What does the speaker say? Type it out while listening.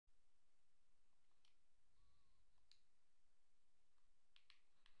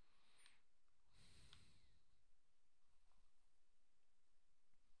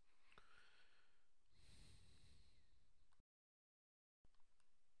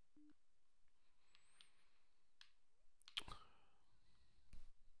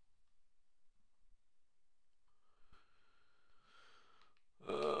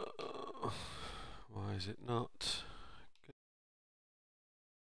is it not?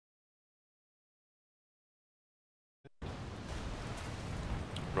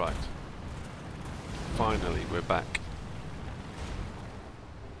 Right. Finally, we're back.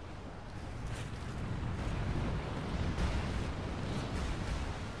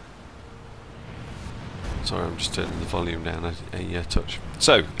 Sorry, I'm just turning the volume down a touch.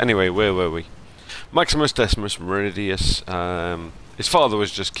 So, anyway, where were we? Maximus Decimus Meridius, his father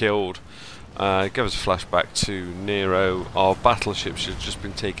was just killed. Gave us a flashback to Nero. Our battleships had just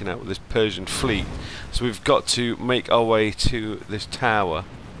been taken out with this Persian fleet. So we've got to make our way to this tower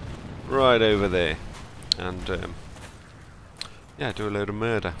right over there. And, yeah, do a load of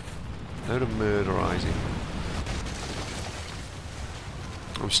murder. Load of murderizing.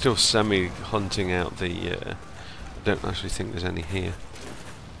 I'm still semi-hunting out the... I don't actually think there's any here.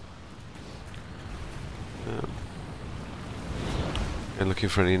 And looking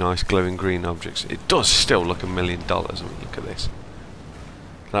for any nice glowing green objects. It does still look $1 million. I mean, look at this.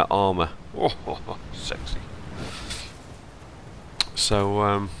 That armour. Oh, sexy.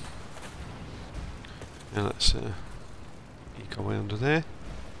 So, yeah, let's eke our way under there.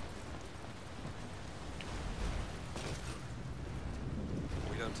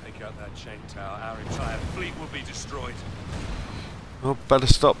 We don't take out that chain tower, our entire fleet will be destroyed. Well, better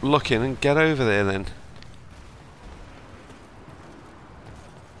stop looking and get over there then.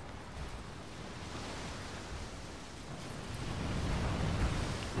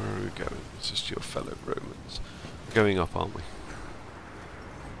 Where are we going? It's just your fellow Romans. We're going up, aren't we?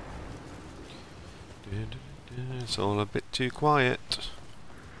 It's all a bit too quiet.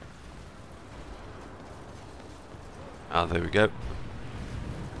 Ah, there we go.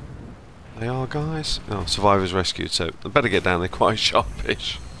 They are, guys. Oh, survivors rescued, so they better get down there quite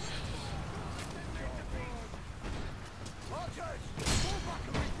sharpish.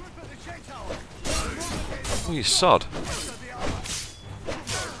 Oh, you sod.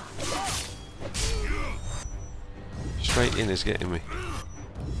 Straight in is getting me.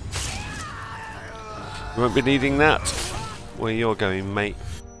 You won't be needing that where you're going, mate.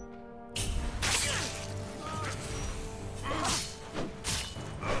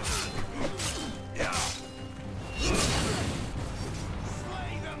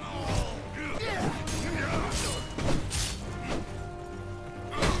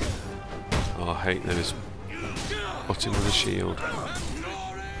 Oh, I hate those. Bottom with a shield.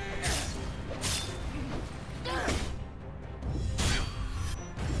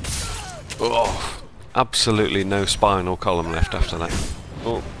 Oh, absolutely no spinal column left after that.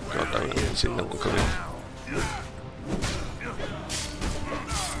 Oh, god damn it, I didn't see that one coming.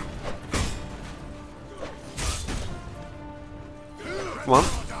 Come on.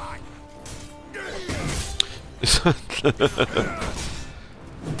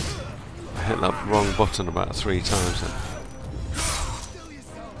 I hit that wrong button about 3 times then.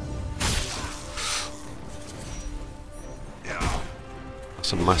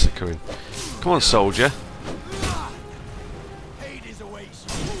 That's a massacring. Come on, soldier.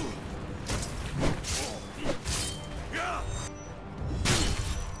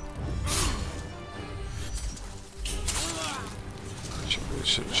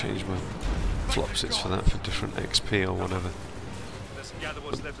 Should change my flopsits for that, for different XP or whatever. Let's gather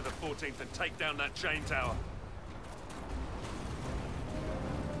what's left of the 14th and take down that chain tower.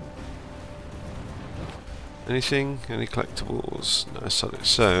 Anything? Any collectibles? No, solid.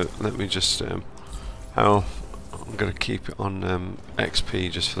 So let me just I'm going to keep it on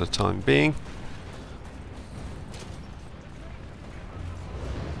XP just for the time being.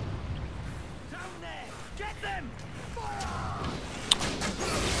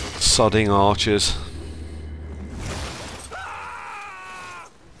 Sodding archers.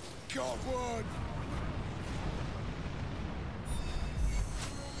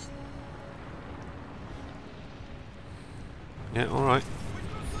 Yeah, all right.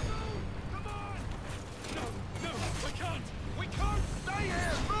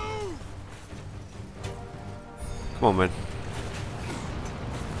 Come on, man.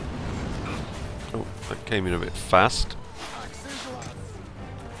 Oh, that came in a bit fast.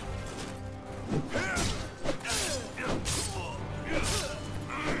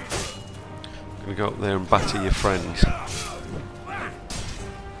 Gonna go up there and batter your friends.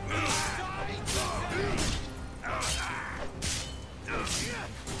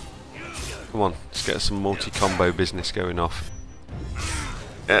 Come on, let's get some multi-combo business going off.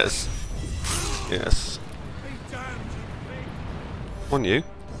 Yes. Yes. Come on, you.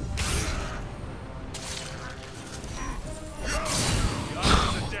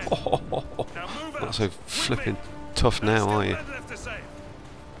 Not so flipping tough now, are you?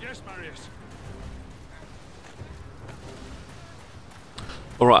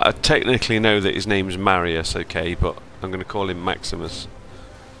 Alright, I technically know that his name's Marius, okay, but I'm going to call him Maximus.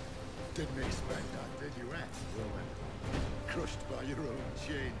 Didn't expect that, did you, Roman? Crushed by your own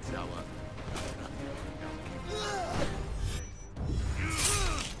chain tower.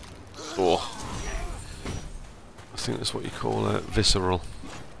 Oh. I think that's what you call visceral.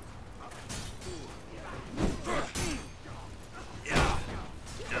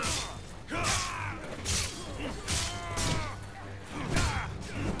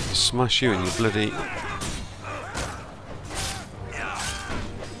 Smash you in your bloody...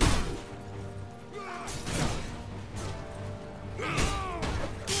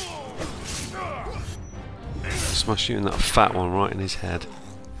 Smash you in that fat one right in his head.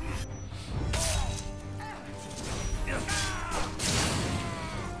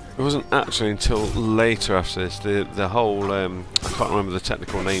 It wasn't actually until later after this, the whole, I can't remember the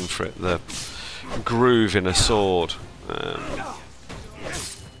technical name for it, the groove in a sword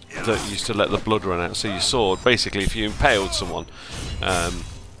that used to let the blood run out. So your sword, basically if you impaled someone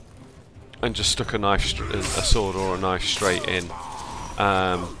and just stuck a sword or a knife straight in, what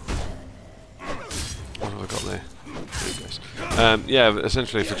have I got there? There it goes. Yeah,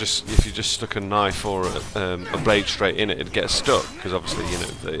 essentially if you just stuck a knife or a blade straight in it, it'd get stuck, because obviously, you know,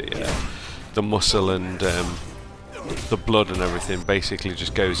 the muscle and the blood and everything basically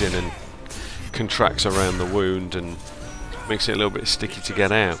just goes in and contracts around the wound and makes it a little bit sticky to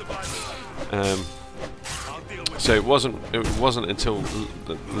get out. So it wasn't until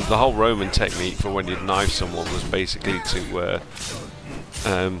the whole Roman technique for when you'd knife someone was basically to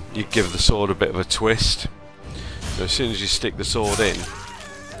you give the sword a bit of a twist. So as soon as you stick the sword in,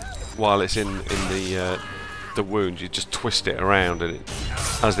 while it's in the wound, you just twist it around, and it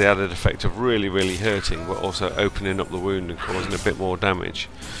has the added effect of really, really hurting, but also opening up the wound and causing a bit more damage.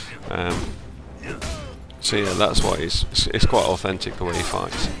 So yeah, that's why it's quite authentic the way he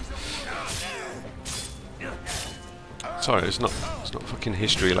fights. Sorry, it's not a fucking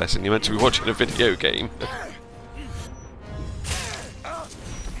history lesson. You're meant to be watching a video game.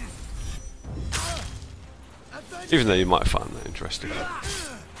 Even though you might find that interesting.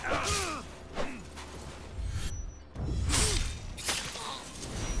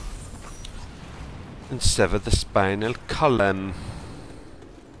 And sever the spinal column.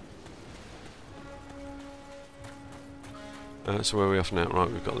 So where are we off now? Right,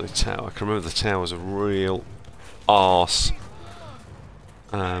 we've got the tower. I can remember the tower's a real arse.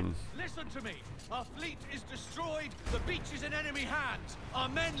 Listen to me. Our fleet is destroyed. The beach is in enemy hands. Our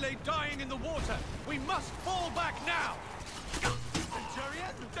men lay dying in the water. We must fall back now.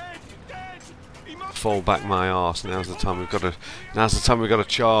 Dead. He must Fall back my arse. Now's the time we've got to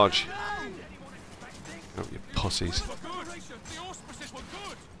charge. Oh, you pussies. The auspices were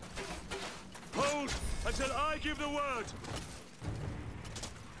good. Hold until I give the word.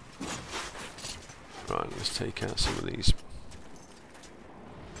 Right, let's take out some of these.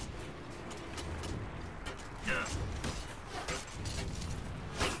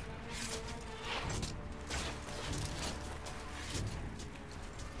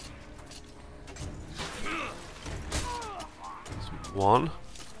 One.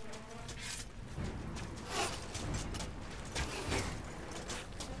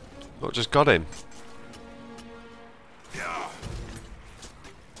 What just got him?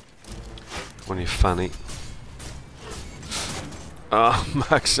 Come on, you fanny. Ah,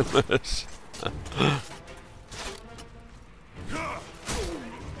 Maximus.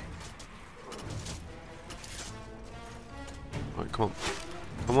 Right, come on.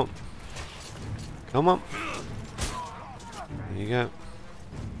 Come on. Come on. There you go.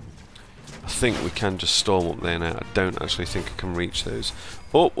 I think we can just storm up there now. I don't actually think I can reach those.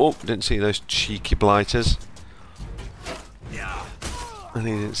 Oh, didn't see those cheeky blighters. And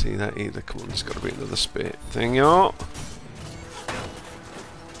he didn't see that either. Come on, there's got to be another spear thing, y'all.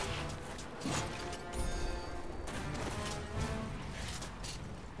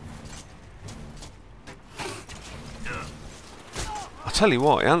 I'll tell you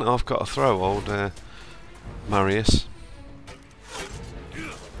what, ain't I've got to throw old Marius.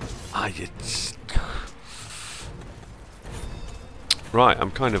 Right,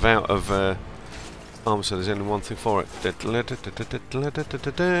 I'm kind of out of armor, so there's only one thing for it.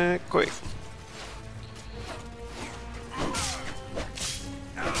 Quick.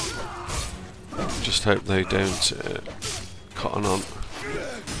 Just hope they don't cotton on.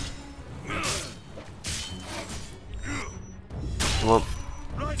 Come on.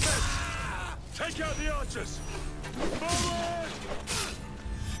 Ryse, take out the archers. Forward!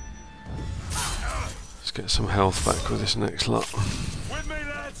 Let's get some health back with this next lot. With me,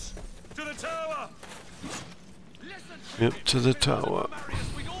 lads! To the tower! Yep, to the tower.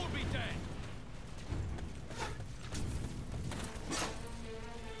 Marius, we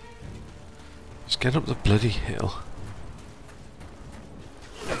get up the bloody hill.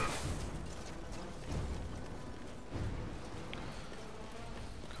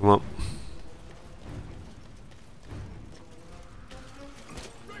 Come on.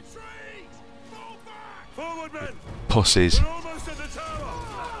 Forward, men! Pussies. We're almost at the tower!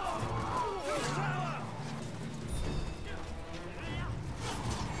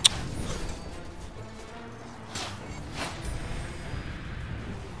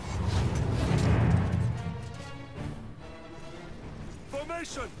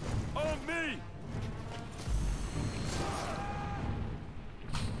 Formation! On me!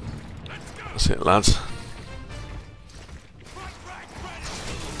 That's it, lads.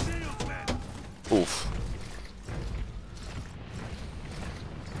 Oof.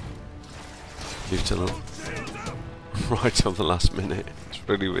 Due to right on the last minute. It's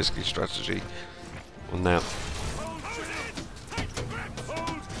really risky strategy. Well, now.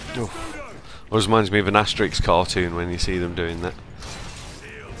 Oh. Always reminds me of an Asterix cartoon when you see them doing that.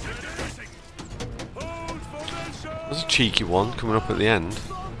 There's a cheeky one coming up at the end.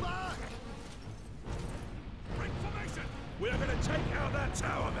 We are going to take out that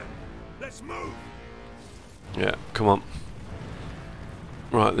tower, men. Let's move. Yeah, come on.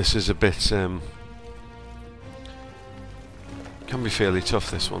 Right, this is a bit can be fairly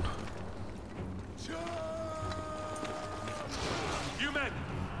tough, this one. You men,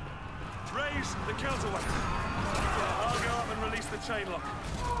 raise the counterweight. I'll go up and release the chain lock.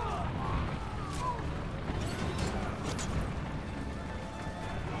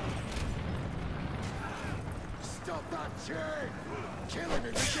 Stop that chain! Kill him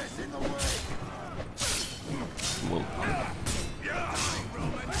if he gets in the way! Come on.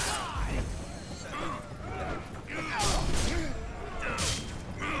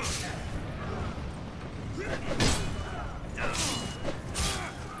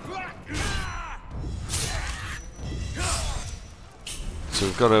 So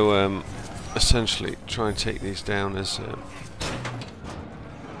we've got to essentially try and take these down as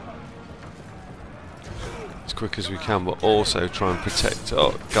quick as we can, but also try and protect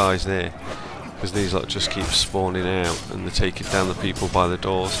our guys there, because these lot just keep spawning out and they're taking down the people by the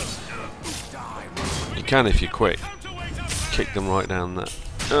doors. You can, if you're quick, kick them right down there.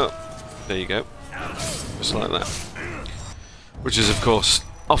 Oh, there you go, just like that. Which is, of course,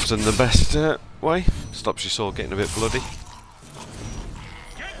 often the best way. Stops your sword getting a bit bloody.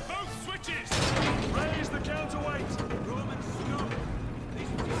 Get both switches. Raise the counterweight.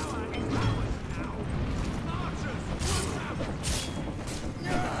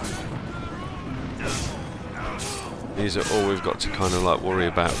 These are all we've got to kind of like worry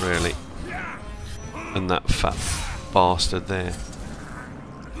about, really. And that fat bastard there.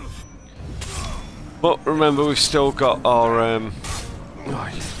 But remember, we've still got our oh,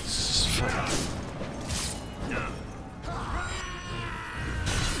 yes, fuck.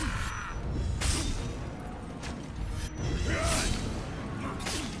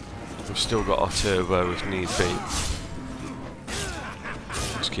 We've still got our turbo if need be.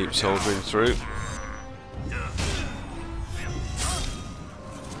 Just keep soldiering through.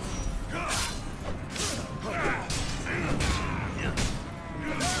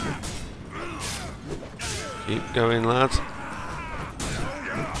 Keep going, lads.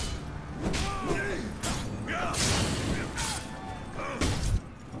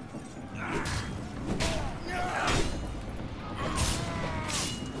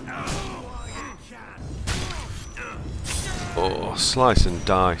 Oh, slice and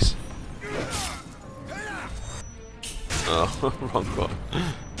dice. Oh, wrong button.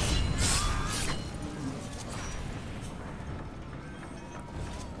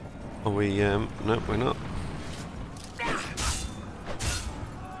 Are we, no, we're not.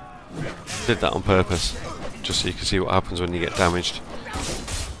 Did that on purpose, just so you can see what happens when you get damaged.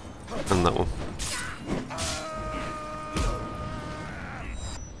 And that one.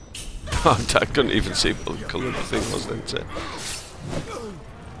 Oh, I couldn't even see what the colour of the thing was then, too.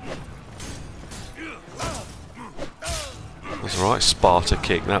 That was a right Sparta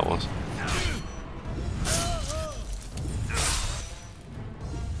kick, that was.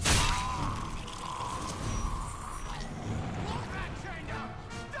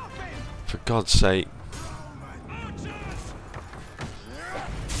 For God's sake.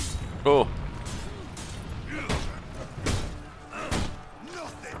 Oh.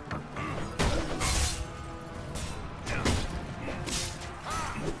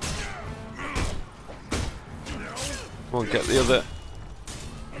 Come on, get the other.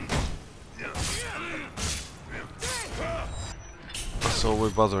 That's all we're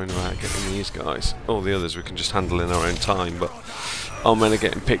bothering about, getting these guys. All the others we can just handle in our own time, but Oh, men are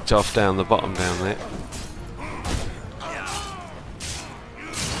getting picked off down the bottom down there.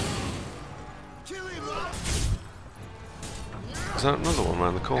 Is that another one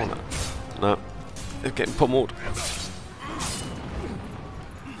around the corner? No. They're getting pummeled.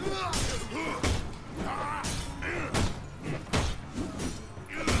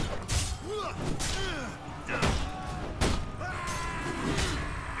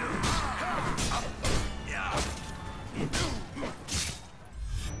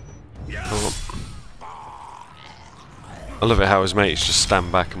 I love it how his mates just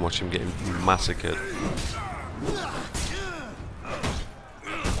stand back and watch him getting massacred.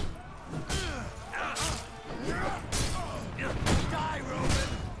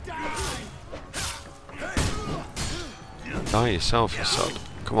 Die yourself, you sod.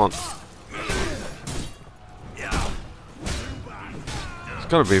 Come on. It's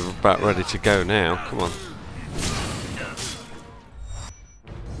got to be about ready to go now. Come on.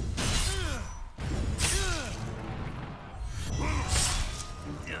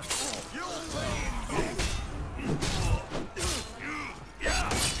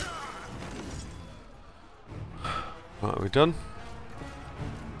 Right, are we done?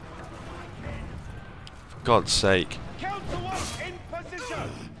 For God's sake.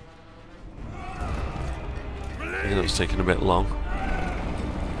 You know, it's taking a bit long.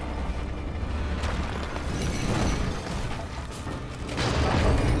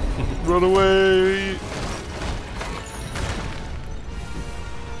 Run away!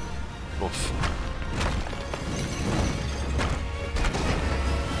 Off.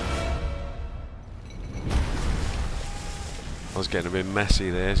 I was getting a bit messy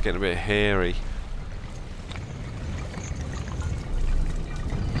there, it's getting a bit hairy.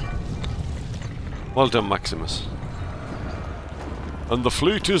 Well done, Maximus. And the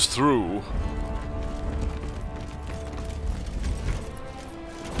fleet is through.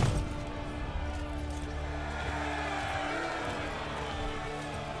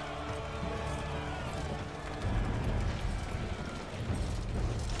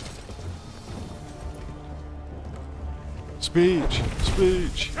 Speech!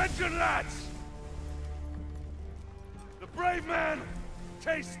 Speech! Attention, lads! The brave man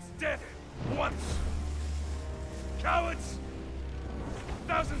tastes death once. Cowards,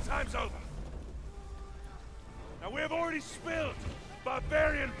 1,000 times over. Now we have already spilled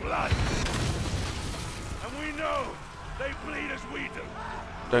barbarian blood. And we know they bleed as we do.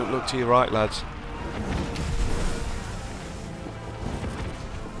 Don't look to your right, lads.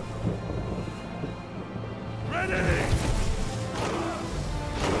 Ready!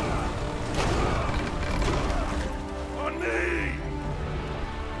 On me!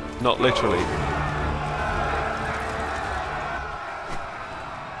 Not literally.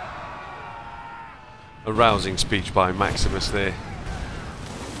 A rousing speech by Maximus there.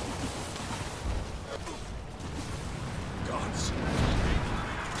 Gods.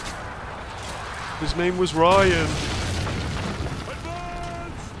 His name was Ryan. Advance!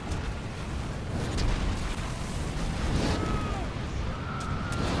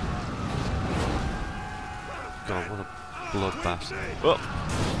 God, what a bloodbath. Oh.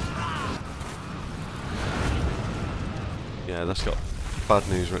 Yeah, that's got bad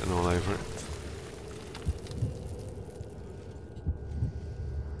news written all over it.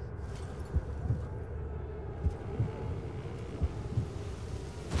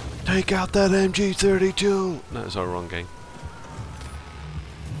 Take out that MG32! No, it's our wrong game.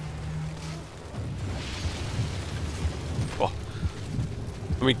 Oh.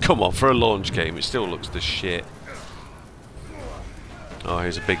 I mean, come on, for a launch game, it still looks the shit. Oh,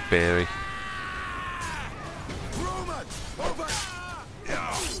 here's a big berry.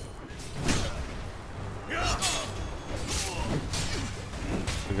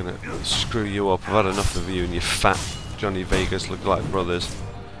 I'm gonna screw you up. I've had enough of you and your fat Johnny Vegas look like brothers.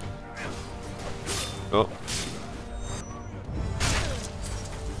 Oh.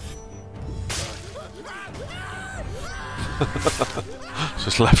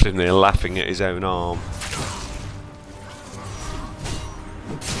 Just left him there laughing at his own arm.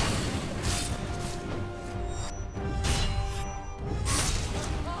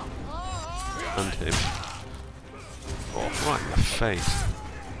 And him. Oh, right in the face.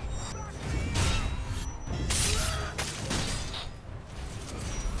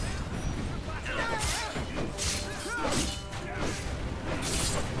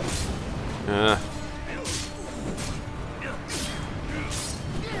 Yeah.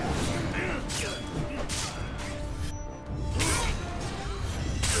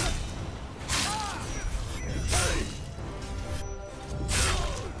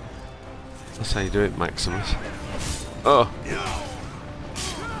 That's how you do it, Maximus. Oh.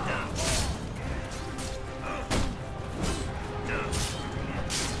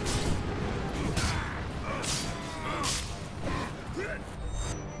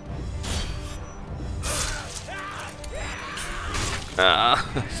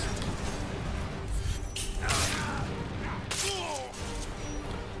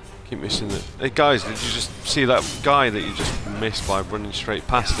 Keep missing it. Hey guys, did you just see that guy that you just missed by running straight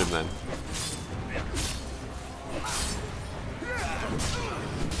past him then?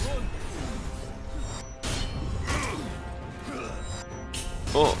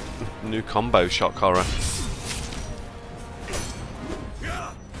 Oh, new combo, shock horror.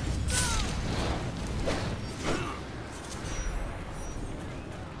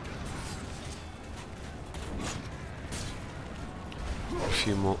 A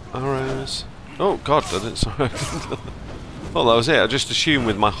few more arrows. Oh god, I didn't. Sorry. Well, that was it. I just assumed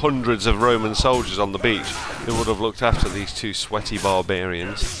with my hundreds of Roman soldiers on the beach, they would have looked after these two sweaty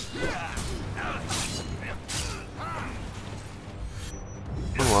barbarians.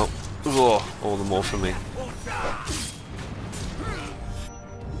 Oh well. Ugh, all the more for me.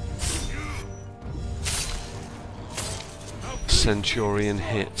 Centurion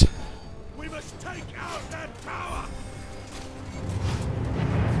hit. We must take out that tower.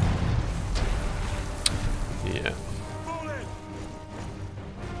 Yeah. Fall in.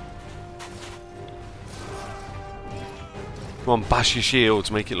 Come on, bash your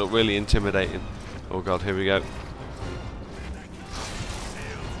shields, make it look really intimidating. Oh god, here we go.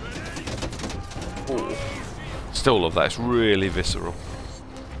 Ooh. Still love that, it's really visceral.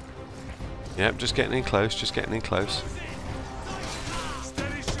 Yep, just getting in close, just getting in close.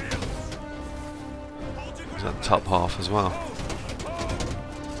 There's that top half as well.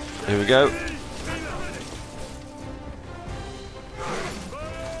 Here we go.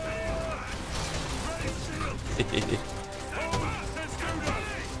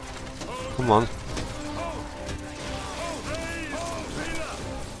 Come on.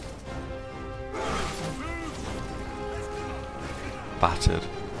 Battered.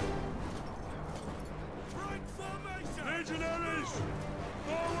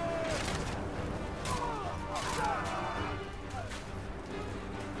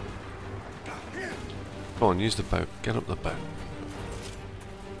 Come on, use the boat. Get up the boat.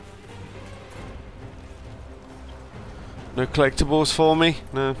 No collectibles for me?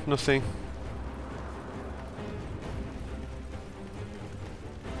 No, nothing.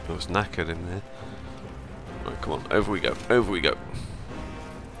 I was knackered in there. Right, come on, over we go, over we go.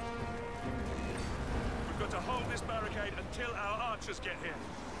 We've got to hold this barricade until our archers get here.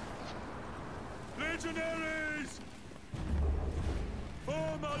 Legionaries!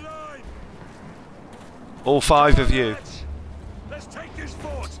 Form a line! All 5 of you. Let's take this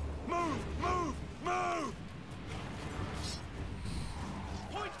fort! Move! Move! Move!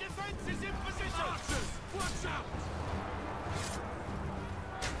 Point defense is in position! Archers! Watch out!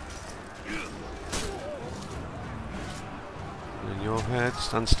 In your head,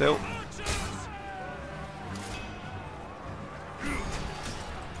 stand still.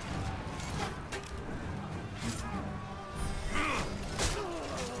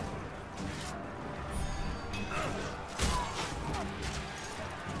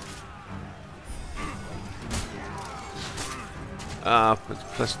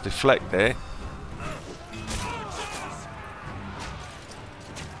 Let's deflect there.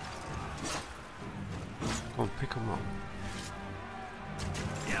 Come on, pick them up.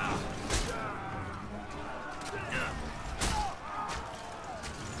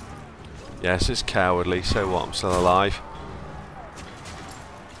 Yes, it's cowardly, so what? I'm still alive.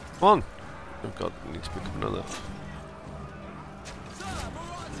 Come on! Oh god, I need to pick up another.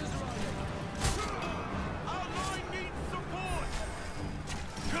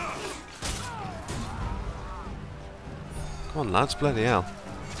 Come on lads, bloody hell.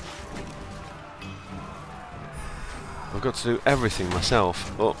 I've got to do everything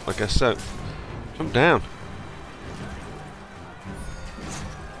myself. Oh, I guess so. Jump down.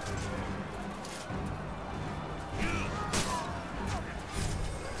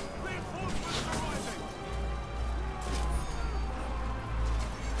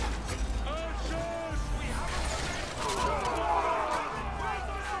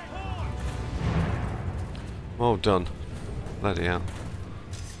 Well done. Bloody hell.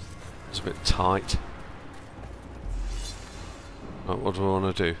 It's a bit tight. Right, what do I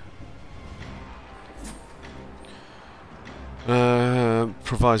want to do?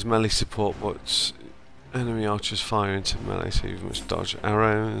 Provides melee support, but enemy archers fire into melee, so you must dodge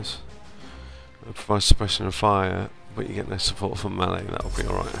arrows. Provides suppression of fire, but you get no support from melee. That'll be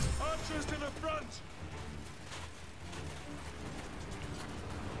alright. Archers to the front!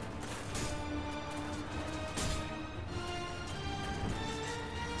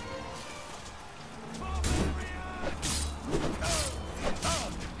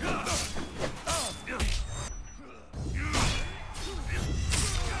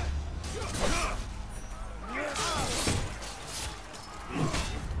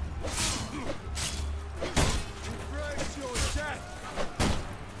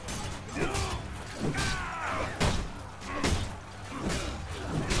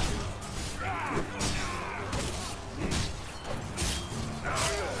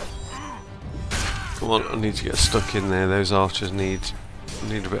 Come on, I need to get stuck in there. Those archers need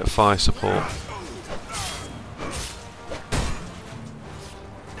a bit of fire support.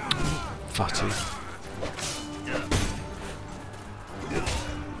 Fatty.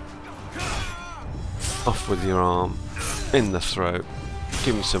 Off with your arm. In the throat.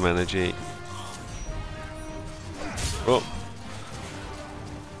 Give me some energy. Oh.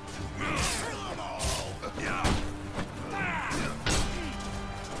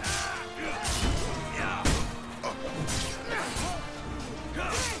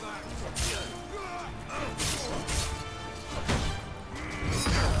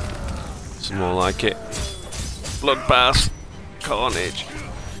 Some more like it. Bloodbath. Carnage.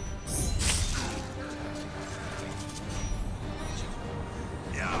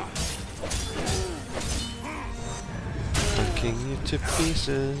 Breaking you to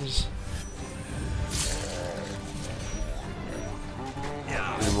pieces.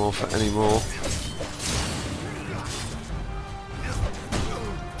 Any more for any more?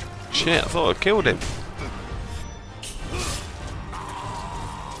 Shit, I thought I killed him.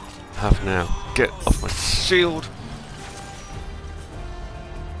 Have now. Get off my shield.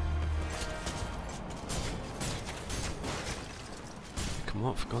 Come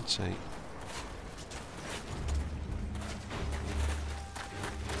on, for God's sake.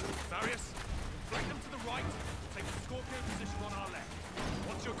 Darius, flank them to the right. Take the Scorpion position on our left.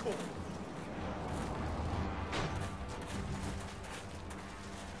 What's your call?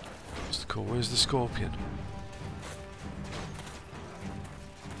 What's the call? Where's the Scorpion?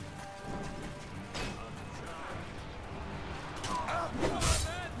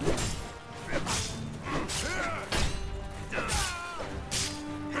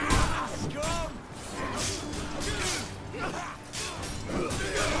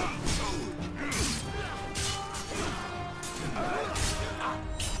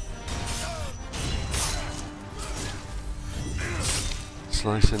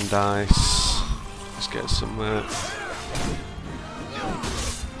 Slice and dice. Let's get some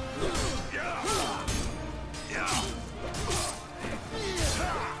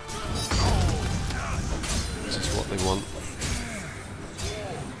this is what they want.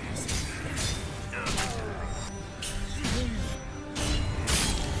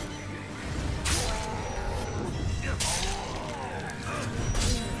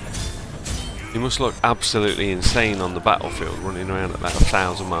 You must look absolutely insane on the battlefield, running around at like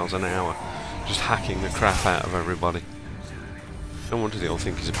 1,000 miles an hour, just hacking the crap out of everybody. No wonder they all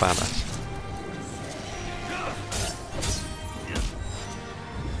think he's a badass.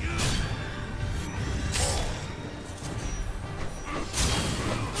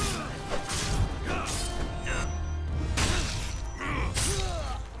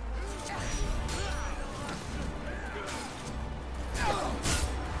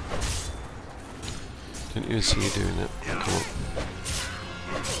 Didn't even see you doing it. Come on.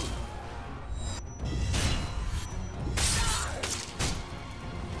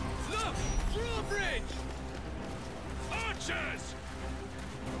 Look! Drawbridge! Archers!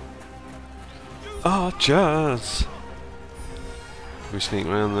 Archers! We sneak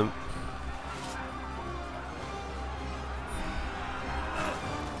around them.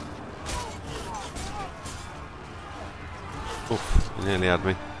 Oof, he nearly had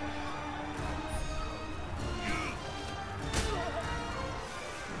me.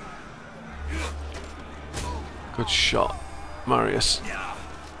 Good shot, Marius.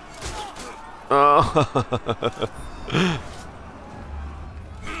 Oh.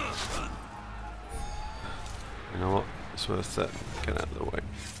 You know what? It's worth it. Get out of the way.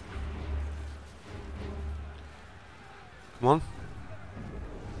 Come on.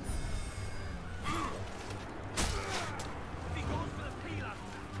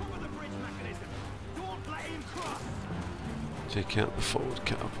 Take out the forward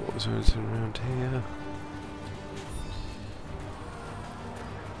catapult. Is there anything around here?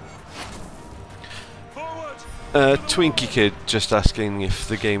 Twinkie Kid just asking if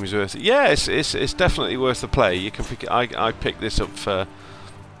the game is worth it. Yeah, it's definitely worth the play. You can pick it. I picked this up for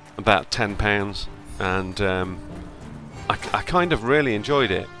about £10, and I kind of really enjoyed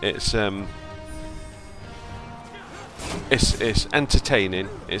it. It's entertaining.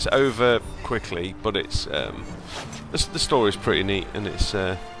 It's over quickly, but it's the story's pretty neat, and it's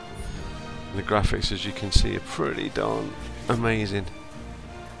the graphics, as you can see, are pretty darn amazing.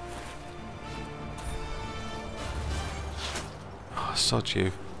 Sod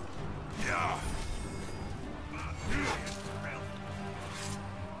you.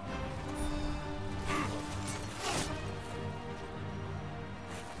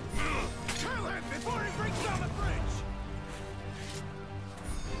 Kill him before he brings down the bridge!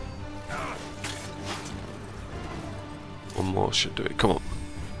 more should do it. Come on.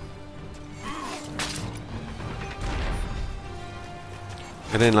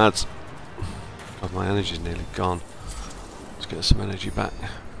 Get in, lads. God, my energy's nearly gone. Let's get some energy back.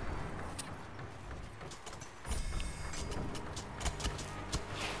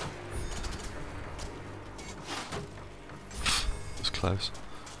 That's close.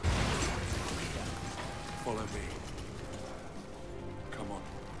 Follow me. Come on.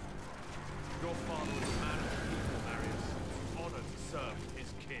 Your father was a man of people, Marius. Honor to serve his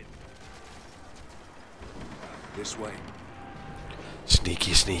kin. This way.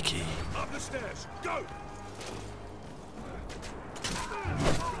 Sneaky, sneaky. Up the stairs. Go!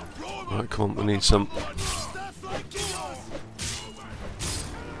 Right, come on, we need some.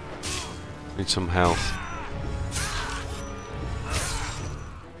 Need some health.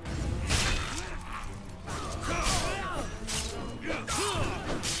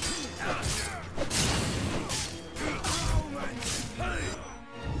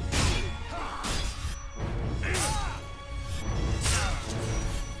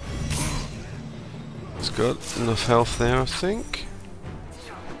 It's got enough health there, I think.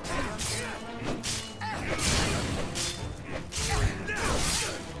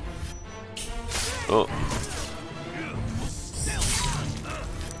 Oh.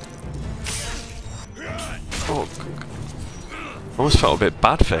 Oh, I almost felt a bit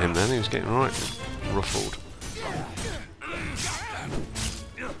bad for him then, he was getting right ruffled.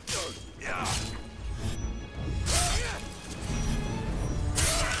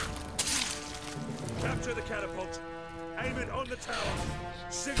 Capture the catapult. Aim it on the tower.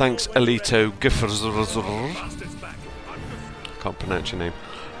 Thanks, Elito Giffers. Can't pronounce your name.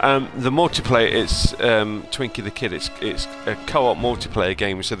 The multiplayer, it's Twinkie the Kid. It's a co-op multiplayer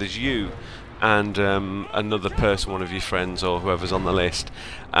game. So there's you and another person, one of your friends or whoever's on the list,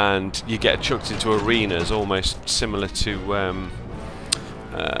 and you get chucked into arenas, almost similar to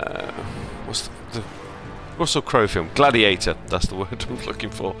what's the Russell Crowe film, Gladiator. That's the word I'm looking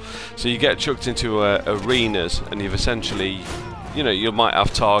for. So you get chucked into arenas, and you've essentially, you know, you might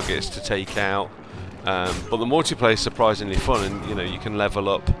have targets to take out. But the multiplayer is surprisingly fun, and you know you can level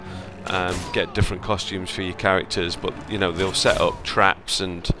up and get different costumes for your characters. But you know they'll set up traps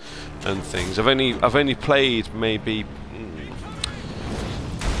and things. I've only played maybe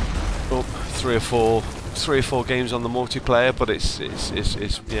 3 or 4 games on the multiplayer, but it's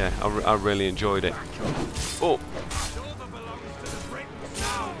yeah, I really enjoyed it. Oh.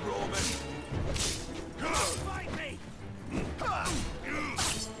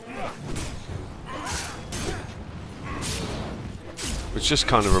 Which just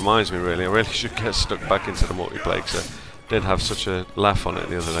kind of reminds me, really, I really should get stuck back into the multiplayer because I did have such a laugh on it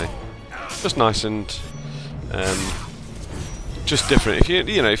the other day. Just nice and just different.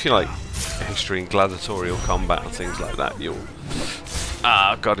 If you like history and gladiatorial combat and things like that, you'll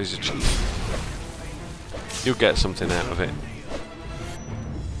God, he's a chief. You'll get something out of it,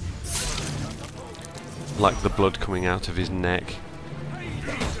 like the blood coming out of his neck.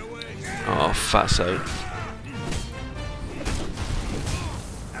 Oh, fatso.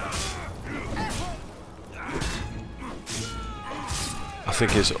 I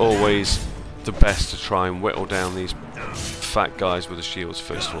think it's always the best to try and whittle down these fat guys with the shields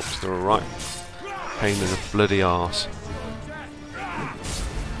first of all, because they're a right pain in the bloody arse.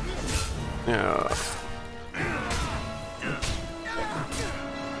 Yeah.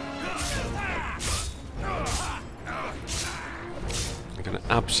 I'm gonna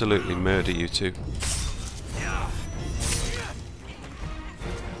absolutely murder you two.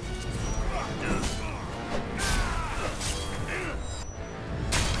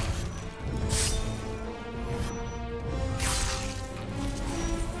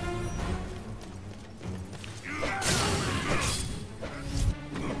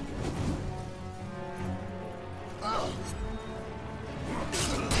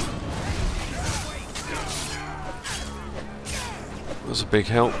 That was a big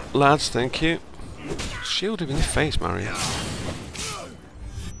help, lads, thank you. Shield him in the face, Mario.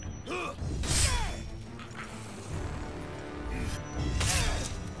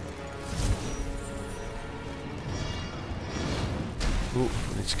 Ooh,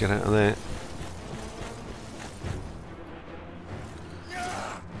 I need to get out of there.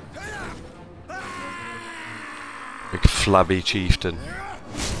 Big flabby chieftain.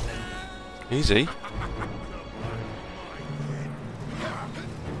 Easy.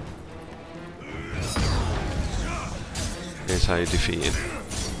 Here's how you defeat him.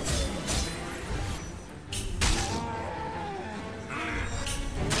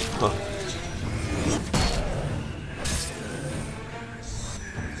 Oh.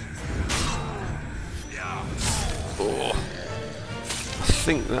 Oh.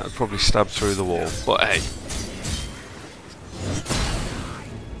 think that would probably stab through the wall, but hey.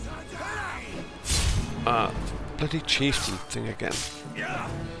 Bloody chieftain thing again.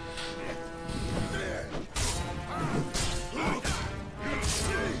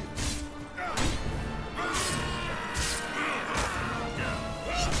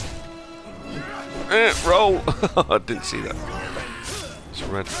 Roll! I didn't see that. It's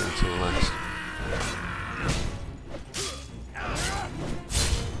red thing to the last.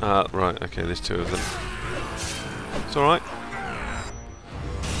 Right, okay, there's two of them. It's alright.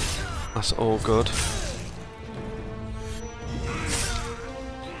 That's all good.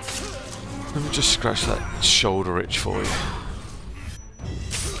 Let me just scratch that shoulder itch for you.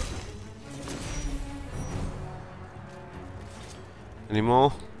 Any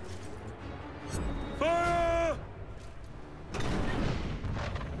more? Fire!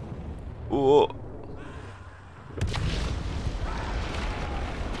 Ooh.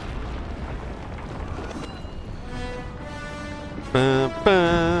 Ba,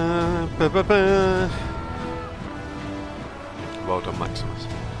 ba, ba, ba, ba. Well done, Maximus.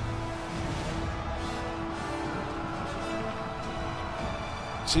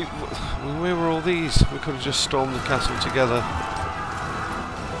 See, where were all these? We could have just stormed the castle together.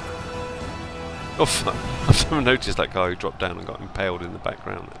 Oh, I've never noticed that guy who dropped down and got impaled in the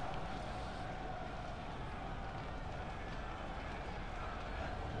background there.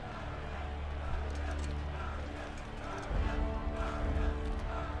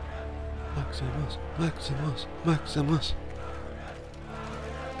 Maximus, Maximus, Maximus.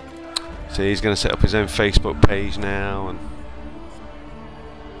 See, he's going to set up his own Facebook page now and...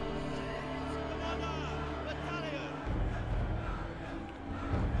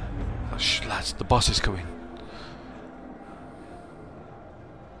 Shh, lads, the boss is coming.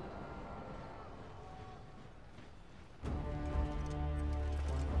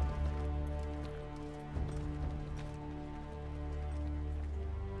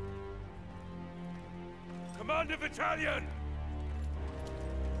 Commander Battalion!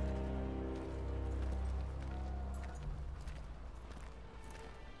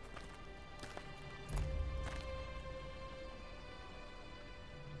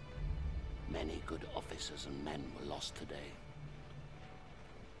 Many good officers and men were lost today.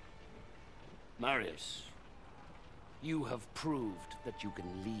 Marius, you have proved that you can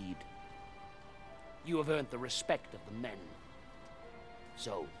lead. You have earned the respect of the men.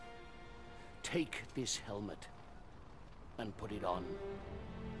 So, take this helmet and put it on.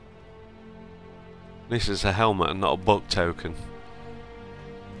 This is a helmet and not a book token.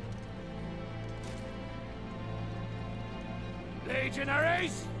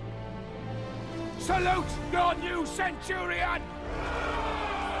 Legionaries! Salute your new centurion!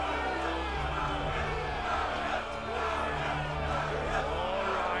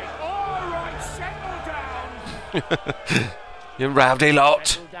 All right, settle down. You rowdy lot.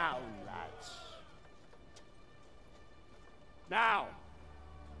 Settle down, lads. Now,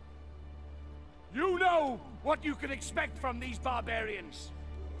 you know what you can expect from these barbarians.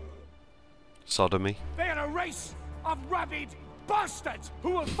 Sodomy. They are a race of rabid bastards who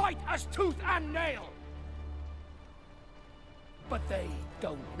will fight us tooth and nail. But they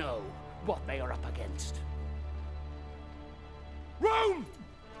don't know what they are up against. Rome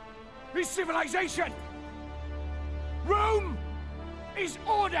is civilization. Rome is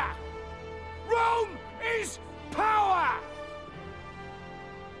order. Rome is power.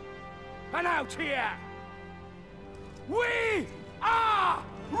 And out here, we are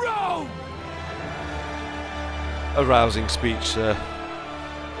Rome. A rousing speech, sir.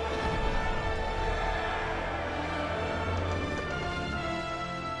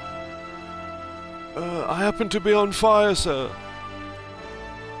 I happen to be on fire, sir.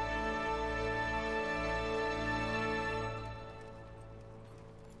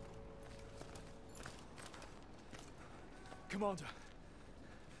 Commander,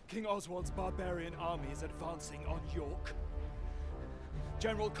 King Oswald's barbarian army is advancing on York.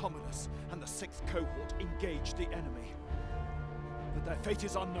 General Commodus and the 6th cohort engaged the enemy, but their fate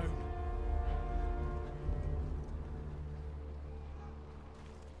is unknown.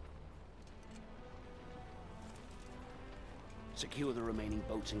 Secure the remaining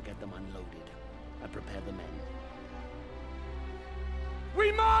boats and get them unloaded, and prepare the men.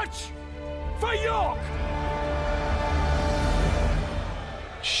 We march for York!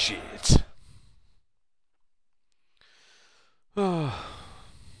 Shit.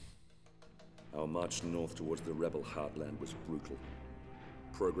 Our march north towards the rebel heartland was brutal.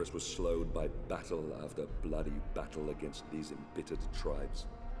 Progress was slowed by battle after bloody battle against these embittered tribes.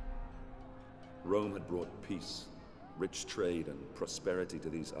 Rome had brought peace, rich trade and prosperity to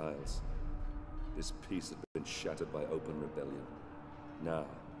these isles. This peace had been shattered by open rebellion. Now,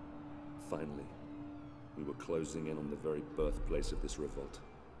 finally, we were closing in on the very birthplace of this revolt,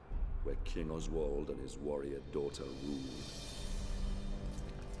 where King Oswald and his warrior daughter ruled.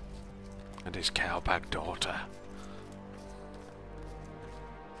 And his cowbag daughter.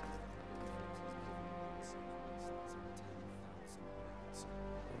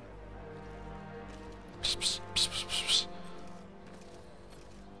 Psst, psst, psst, psst, psst.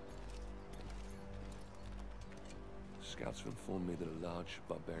 Scouts have informed me that a large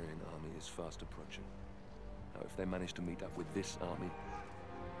barbarian army is fast approaching. Now, if they manage to meet up with this army,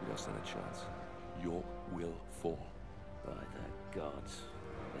 we don't stand a chance. York will fall. By the gods.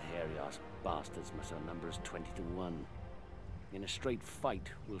 The hairy-ass bastards must outnumber us 20 to 1. In a straight fight,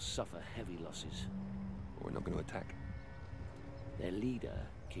 we'll suffer heavy losses. We're not going to attack. Their leader,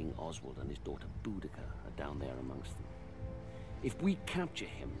 King Oswald, and his daughter Boudica are down there amongst them. If we capture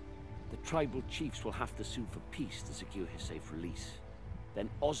him, the tribal chiefs will have to sue for peace to secure his safe release. Then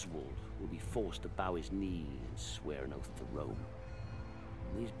Oswald will be forced to bow his knee and swear an oath to Rome.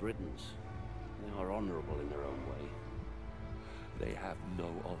 And these Britons, they are honorable in their own way. They have no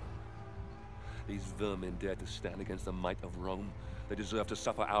honor. These vermin dare to stand against the might of Rome. They deserve to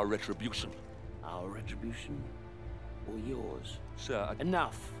suffer our retribution. Our retribution? Or yours? Sir,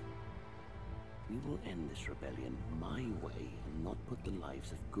 Enough! We will end this rebellion my way and not put the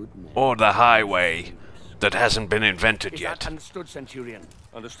lives of good men... Or the highway that hasn't been invented Is yet. that understood, Centurion?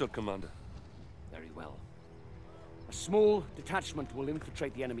 Understood, Commander. Very well. A small detachment will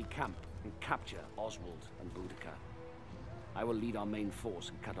infiltrate the enemy camp and capture Oswald and Boudica. I will lead our main force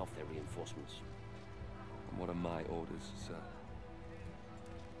and cut off their reinforcements. And what are my orders, sir?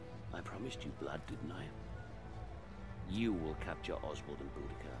 I promised you blood, didn't I? You will capture Oswald and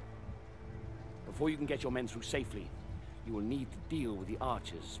Boudica. Before you can get your men through safely, you will need to deal with the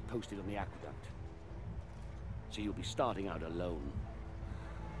archers posted on the aqueduct. So you'll be starting out alone.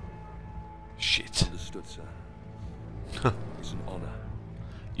 Shit. Understood, sir. It's an honor.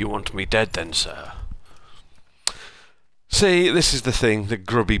 You want me dead then, sir? See, this is the thing, the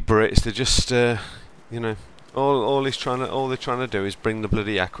grubby Brits, they're just, you know, all they're trying to do is bring the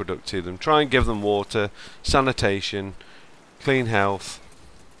bloody aqueduct to them. Try and give them water, sanitation, clean health.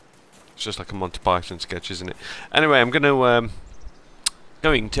 It's just like a Monty Python sketch, isn't it? Anyway, I'm going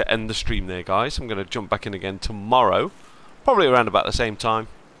to end the stream there, guys. I'm going to jump back in again tomorrow, probably around about the same time,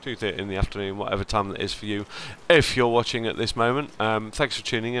 2:30 in the afternoon, whatever time that is for you, if you're watching at this moment. Thanks for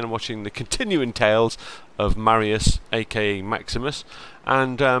tuning in and watching the continuing tales of Marius, aka Maximus,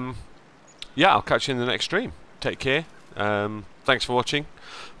 and yeah, I'll catch you in the next stream. Take care. Thanks for watching.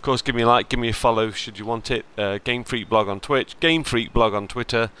 Of course, give me a like, give me a follow should you want it. Game Freak blog on Twitch, Game Freak blog on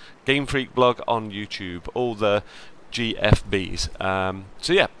Twitter, Game Freak blog on YouTube, all the GFBs.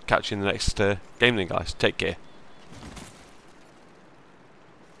 So yeah, catch you in the next game then, guys. Take care.